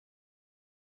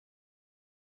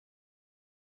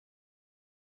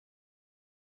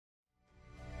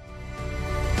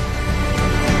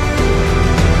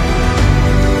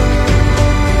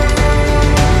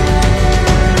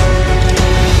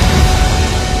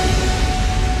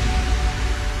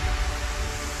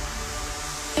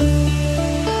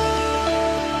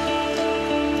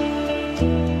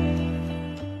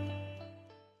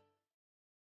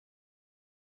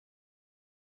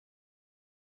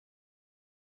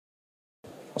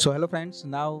So hello friends,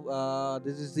 now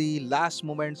this is the last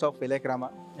moments of Elekrama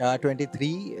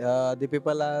 23. The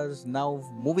people are now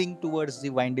moving towards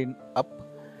the winding up.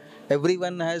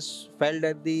 Everyone has felt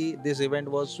that this event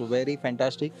was very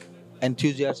fantastic,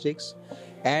 enthusiastic,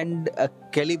 and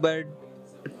calibered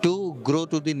to grow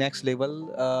to the next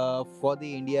level for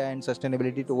the India and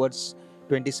sustainability towards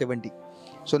 2070.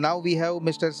 So now we have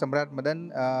Mr. Samrat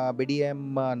Madan,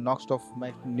 BDM Noxt of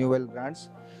my Newell brands.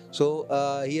 So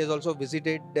he has also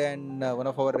visited and one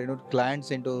of our renowned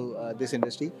clients into this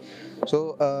industry.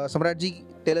 So Samratji,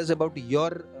 tell us about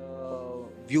your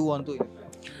view onto it.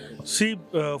 See,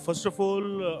 first of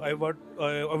all, I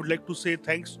would like to say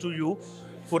thanks to you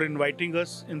for inviting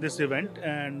us in this event.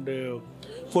 And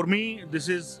for me, this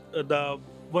is the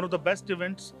one of the best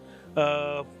events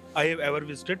I have ever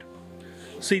visited.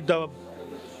 See, the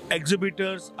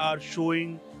exhibitors are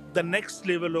showing the next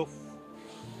level of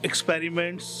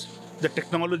experiments, the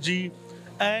technology,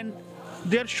 and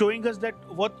they are showing us that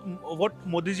what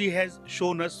Modi ji has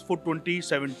shown us for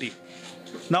 2070.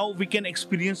 Now we can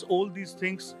experience all these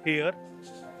things here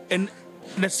in,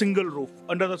 in a single roof,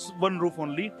 under the one roof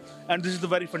only, and this is the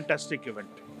very fantastic event.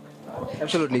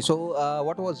 Absolutely. So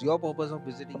what was your purpose of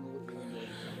visiting over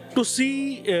here? To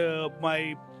see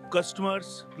my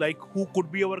customers, like who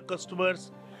could be our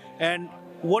customers, and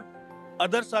what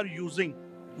others are using,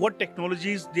 what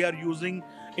technologies they are using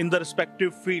in the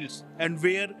respective fields, and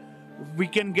where we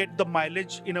can get the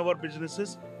mileage in our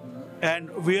businesses, and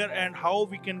where and how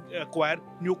we can acquire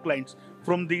new clients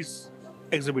from these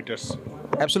exhibitors.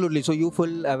 Absolutely. So you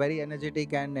feel very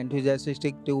energetic and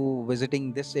enthusiastic to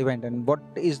visiting this event. And what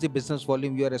is the business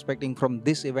volume you are expecting from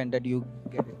this event that you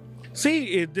get it?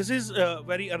 See, this is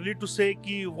very early to say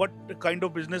ki what kind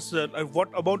of business, what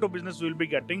amount of business we'll be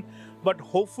getting, but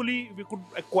hopefully we could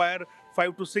acquire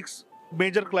 5 to 6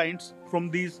 major clients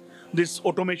from this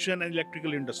automation and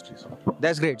electrical industries.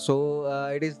 That's great. So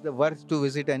it is the worth to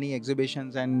visit any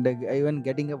exhibitions, and even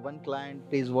getting a one client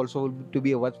is also to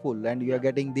be a worthful. And you are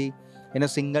getting the in a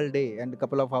single day and a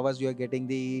couple of hours you are getting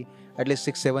the at least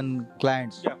 6 7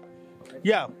 clients. Yeah,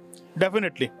 yeah,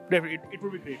 definitely, definitely, it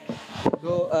would be great.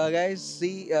 So, guys,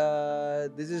 see,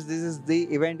 this is the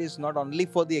event is not only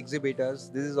for the exhibitors.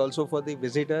 This is also for the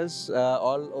visitors,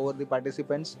 all over the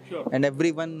participants, Sure. and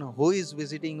everyone who is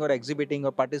visiting or exhibiting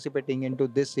or participating into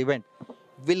this event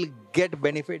will get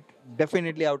benefit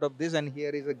definitely out of this. And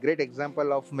here is a great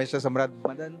example of Mr. Samrat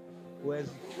Madan, who has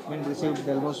been received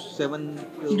almost seven.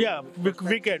 Yeah,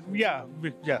 we can. Yeah,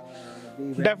 yeah. The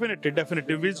event. Definitely,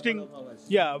 definitely. Visiting,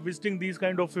 yeah, visiting these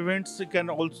kind of events can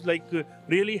also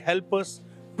really help us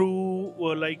to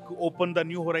open the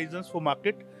new horizons for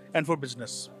market and for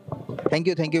business. Thank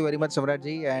you very much,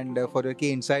 Samratji, and for your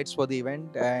key insights for the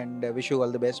event. And wish you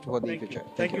all the best for the Thank future.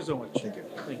 you. Thank you so much. Thank you.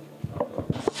 Thank you.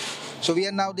 So we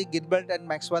are now the Gilbert and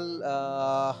Maxwell,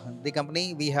 the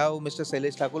company. We have Mr.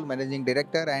 Sailesh Thakur, Managing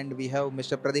Director, and we have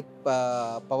Mr. Pradeep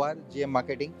Pawar, GM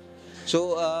Marketing.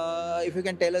 So if you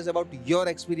can tell us about your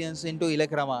experience into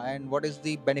Ilakrama and what is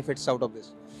the benefits out of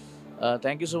this?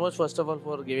 Thank you so much, first of all,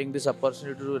 for giving this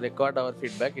opportunity to record our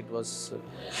feedback. It was,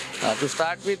 to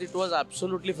start with, it was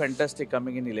absolutely fantastic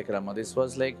coming in Ilakrama. This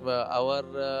was like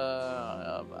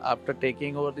after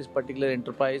taking over this particular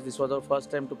enterprise, this was our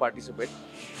first time to participate.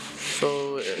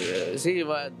 So, see,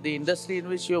 the industry in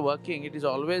which you're working, it is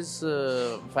always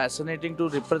fascinating to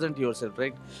represent yourself,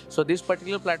 right? So, this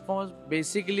particular platform was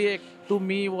basically, to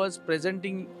me, was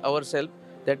presenting ourselves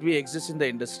that we exist in the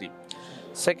industry.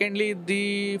 Secondly,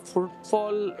 the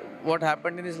footfall, what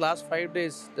happened in these last 5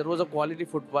 days, there was a quality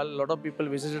footfall. A lot of people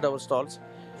visited our stalls.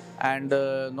 And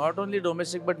not only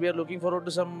domestic, but we are looking forward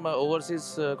to some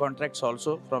overseas contracts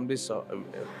also from this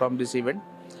event.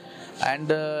 And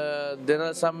there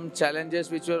are some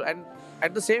challenges which were, and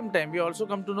at the same time, we also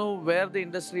come to know where the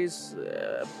industry is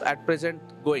at present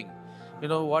going. You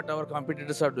know, what our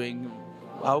competitors are doing.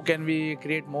 How can we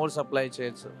create more supply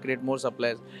chains, create more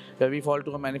suppliers, where we fall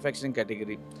to a manufacturing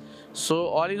category. So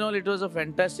all in all, it was a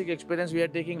fantastic experience. We are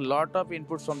taking a lot of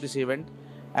inputs from this event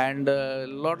and a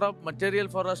lot of material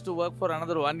for us to work for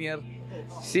another 1 year.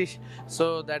 See,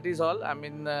 so that is all. I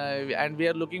mean, and we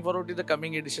are looking forward to the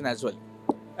coming edition as well.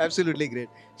 Absolutely great.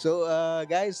 So,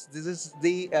 guys, this is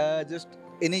the just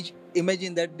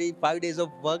imagine that the 5 days of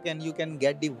work and you can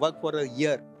get the work for a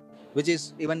year, which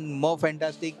is even more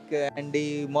fantastic, and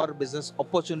the more business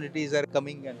opportunities are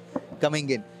coming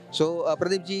in. So,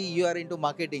 Pradeep ji, you are into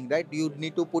marketing, right? You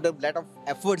need to put a lot of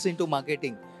efforts into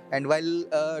marketing, and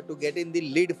while to get in the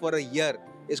lead for a year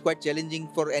is quite challenging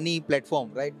for any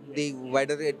platform, right? The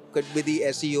whether it could be the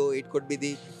SEO, it could be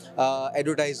the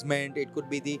advertisement, it could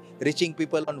be the reaching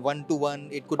people on one-to-one,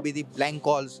 it could be the blank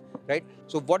calls, right?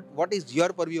 So what is your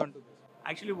purview on to this?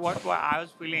 Actually, what I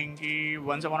was feeling,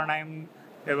 once upon a time,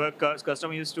 there were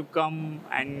customers used to come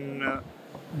and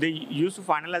they used to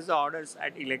finalize the orders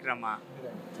at Electrama.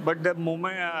 But the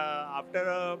moment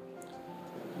after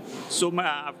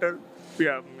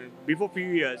yeah, before few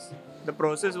years, the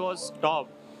process was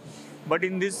stopped. But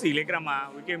in this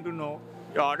Electrama, we came to know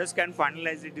the orders can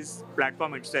finalize it this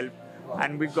platform itself,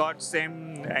 and we got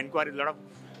same enquiries, a lot of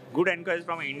good enquiries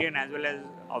from Indian as well as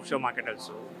offshore market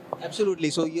also. Absolutely.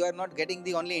 So you are not getting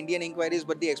the only Indian inquiries,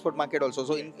 but the export market also.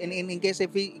 So in case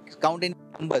if we count in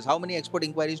numbers, how many export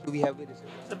inquiries do we have with this?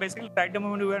 So basically, right the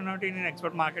moment we are not in an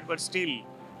export market, but still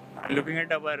looking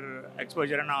at our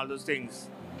exposure and all those things,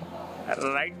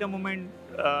 right the moment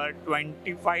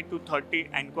 25 to 30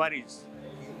 enquiries,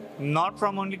 not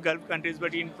from only Gulf countries,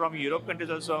 but in from Europe countries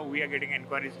also, we are getting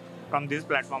enquiries from this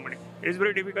platform. It is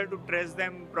very difficult to trace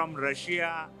them from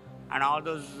Russia and all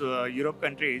those Europe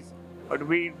countries. But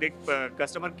the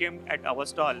customer came at our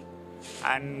stall,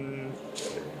 and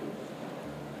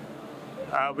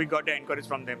we got the enquiries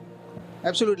from them.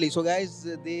 Absolutely. So, guys,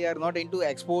 they are not into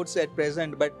exports at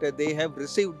present, but they have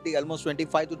received the almost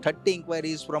 25 to 30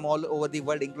 inquiries from all over the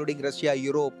world, including Russia,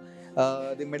 Europe,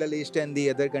 the Middle East, and the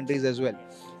other countries as well.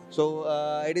 So,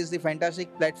 it is the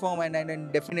fantastic platform,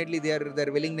 and definitely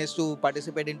their willingness to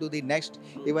participate into the next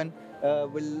event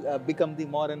will become the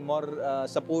more and more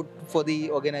support for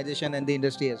the organization and the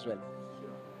industry as well.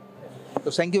 So,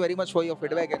 thank you very much for your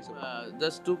feedback. And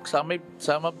Just to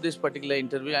sum up this particular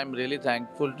interview, I'm really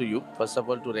thankful to you, first of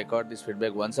all, to record this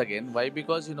feedback once again. Why?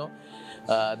 Because,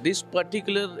 this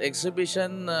particular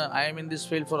exhibition, I am in this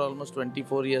field for almost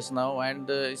 24 years now. And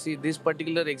see, this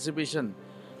particular exhibition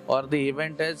or the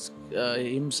event has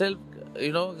himself,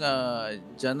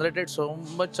 generated so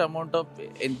much amount of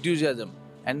enthusiasm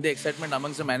and the excitement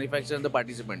amongst the manufacturer and the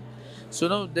participant.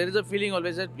 So, there is a feeling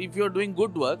always that if you are doing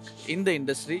good work in the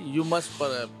industry, you must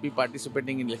be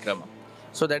participating in Electrama.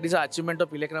 So, that is an achievement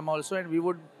of Electrama also, and we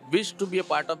would wish to be a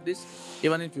part of this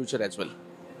even in future as well.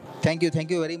 thank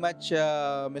you very much,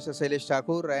 Mr. Sailesh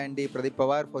Thakur and the Pradeep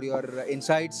Pawar for your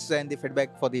insights and the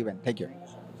feedback for the event. Thank you.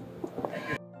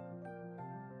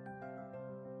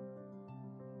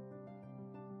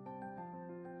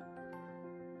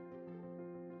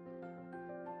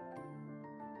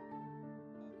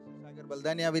 Sagar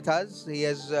Baldania with us. He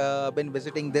has been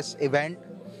visiting this event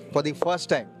for the first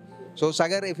time. So,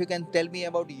 Sagar, if you can tell me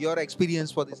about your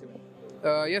experience for this event.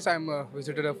 Yes, I'm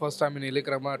visited a first time in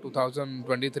Ilikrama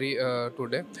 2023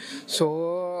 today.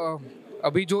 So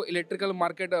अभी जो electrical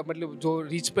market मतलब जो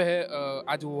reach पे है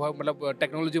आज वो मतलब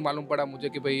technology मालूम पड़ा मुझे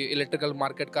कि भाई इलेक्ट्रिकल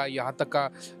मार्केट का यहाँ तक का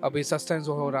अभी सस्टेंस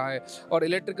हो रहा है और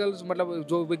इलेक्ट्रिकल मतलब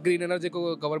जो ग्रीन एनर्जी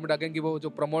को गवर्नमेंट अगेन की वो जो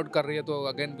प्रमोट कर रही है तो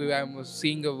again I am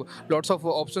seeing lots of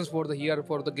options for the here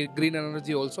for the green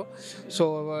energy also so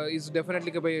is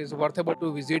definitely कि भाई इज वर्थेबल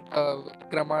टू विजिट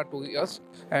क्रमा to us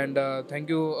and thank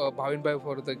you Bhavin भाई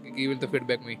for the giving the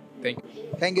feedback me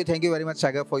Thank you very much,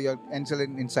 Sagar, for your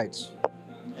excellent insights.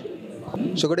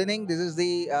 So good evening. This is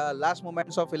the last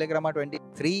moments of Iligrama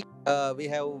 23. We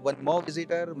have one more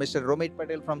visitor, Mr. Romit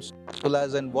Patel from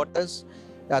Solars and Waters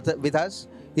with us.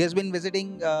 He has been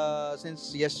visiting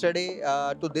since yesterday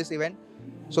to this event.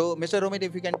 So Mr. Romit,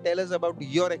 if you can tell us about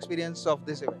your experience of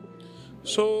this event.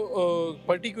 So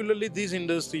particularly this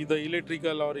industry, the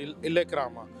electrical or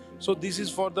Electrama. So this is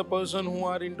for the person who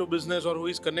are into business or who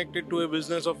is connected to a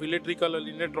business of electrical or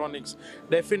electronics.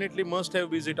 Definitely must have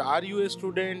visit. Are you a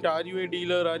student? Are you a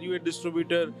dealer? Are you a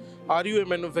distributor? Are you a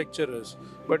manufacturer?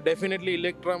 But definitely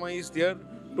Electrama is there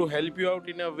to help you out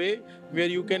in a way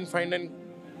where you can find a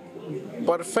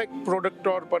perfect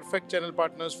product or perfect channel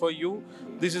partners for you.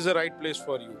 This is the right place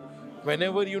for you.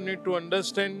 Whenever you need to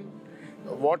understand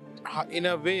in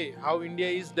a way how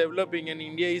India is developing and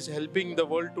India is helping the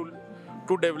world to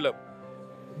develop.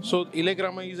 So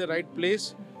Electrama is the right place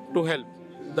to help.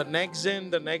 The next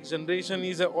generation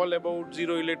is all about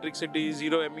zero electricity,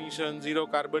 zero emission, zero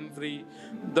carbon free.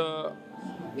 The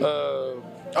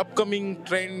upcoming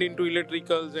trend into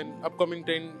electricals and upcoming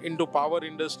trend into power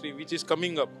industry which is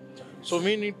coming up. So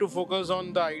we need to focus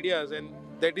on the ideas and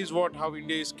that is how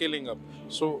India is scaling up.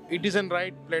 So it is a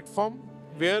right platform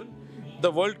where the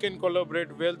world can collaborate,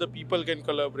 where the people can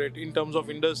collaborate in terms of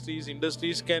industries.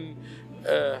 Industries can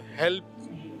help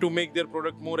to make their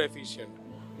product more efficient.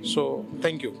 So,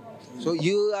 thank you. So,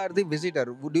 you are the visitor.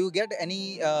 Do you get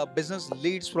any business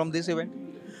leads from this event?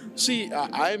 See,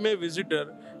 I am a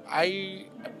visitor. I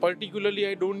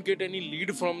don't get any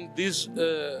lead from this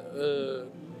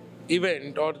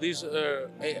event or this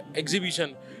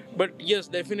exhibition. But yes,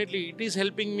 definitely it is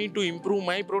helping me to improve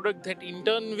my product, that in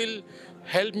turn will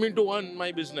help me to earn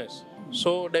my business.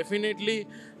 So definitely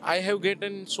I have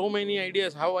gotten so many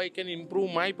ideas how I can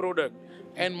improve my product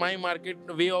and my market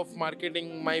way of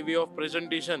marketing, my way of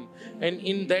presentation, and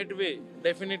in that way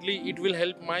definitely it will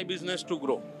help my business to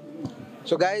grow.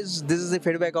 So, guys, this is the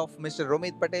feedback of Mr.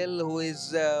 Romit Patel, who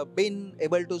is been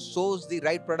able to source the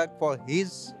right product for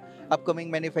his upcoming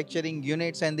manufacturing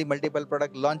units and the multiple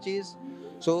product launches.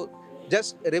 So,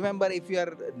 just remember, if you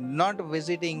are not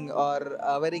visiting or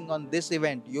wearing on this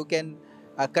event, you can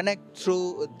connect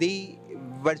through the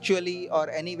virtually or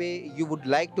any way you would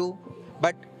like to.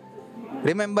 But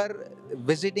remember,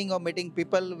 visiting or meeting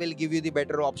people will give you the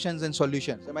better options and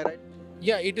solutions. Am I right?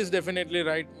 Yeah, it is definitely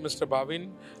right, Mr. Bhavin,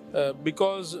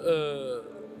 because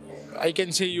I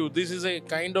can say you this is a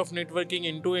kind of networking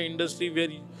into an industry where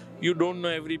you don't know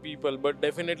every people, but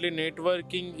definitely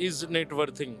networking is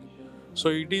networking. So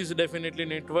it is definitely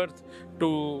net worth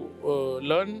to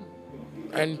learn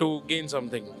and to gain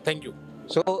something. Thank you.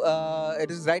 So it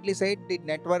is rightly said, the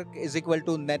network is equal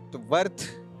to net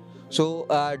worth. So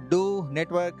do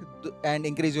network and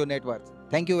increase your net worth.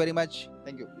 Thank you very much.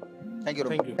 Thank you. Thank you.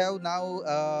 Thank you. We have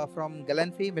now from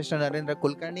Galanfi, Mr. Narendra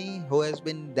Kulkarni, who has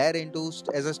been there into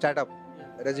as a startup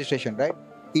registration, right?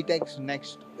 He takes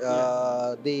next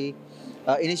the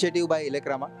initiative by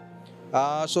Elecrama.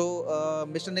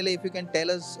 Mr. Nile, if you can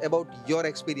tell us about your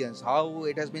experience, how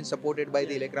it has been supported by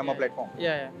the Elecrama platform.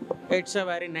 Yeah, it's a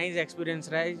very nice experience,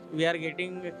 right? We are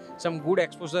getting some good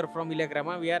exposure from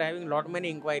Elecrama. We are having lot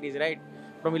many inquiries, right,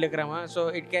 from Elecrama. So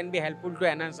it can be helpful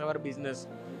to enhance our business.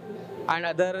 And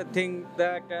other thing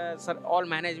that all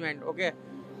management, okay,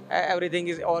 everything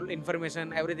is all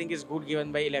information, everything is good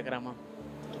given by Elecrama.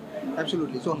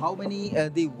 Absolutely. So, how many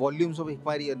the volumes of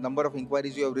inquiry, number of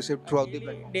inquiries you have received throughout the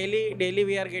platform? Daily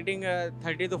we are getting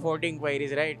 30 to 40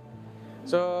 inquiries, right?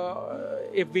 So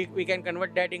if we can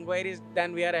convert that inquiries,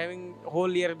 then we are having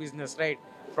whole year business, right,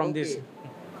 from this.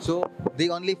 So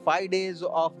the only 5 days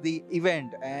of the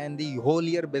event and the whole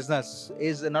year business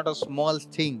is not a small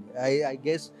thing, I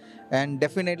guess, and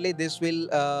definitely this will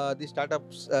the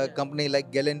startups company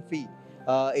like Galenfi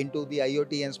into the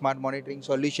IoT and smart monitoring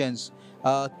solutions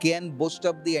can boost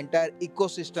up the entire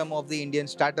ecosystem of the Indian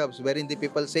startups, wherein the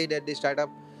people say that the startup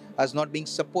is not being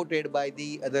supported by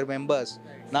the other members.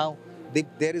 Now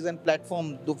there is a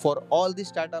platform for all the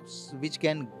startups which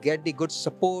can get the good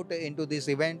support into this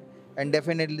event, and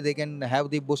definitely they can have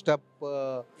the boost up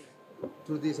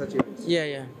through these achievements.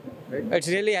 Yeah. Right? It's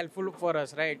really helpful for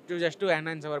us, right, to just to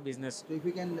enhance our business. So if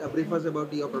you can brief us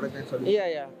about your product and solution.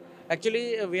 Yeah.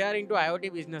 Actually, we are into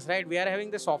IoT business, right? We are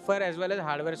having the software as well as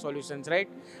hardware solutions, right?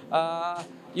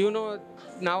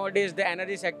 Nowadays the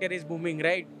energy sector is booming,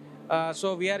 right?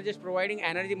 So we are just providing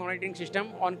energy monitoring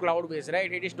system on cloud base,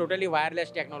 right? It is totally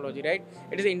wireless technology, right?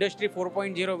 It is industry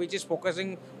 4.0, which is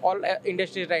focusing all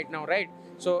industries right now, right?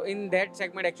 So in that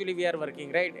segment, actually we are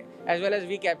working, right? As well as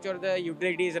we capture the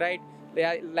utilities, right? They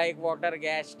are like water,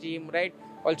 gas, steam, right?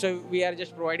 Also, we are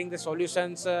just providing the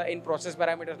solutions in process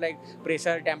parameters like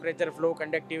pressure, temperature, flow,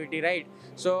 conductivity, right?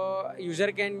 So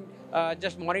user can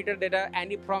just monitor data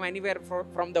from anywhere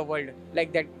from the world,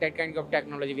 like that kind of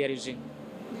technology we are using.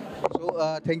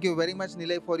 So thank you very much,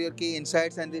 Nilay, for your key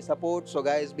insights and the support. So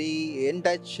guys, be in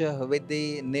touch with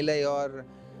the Nilay or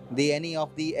the any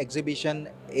of the exhibition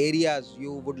areas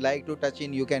you would like to touch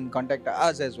in. You can contact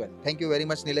us as well. Thank you very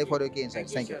much, Nilay, for your key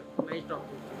insights. Thank you. Nice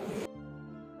talking.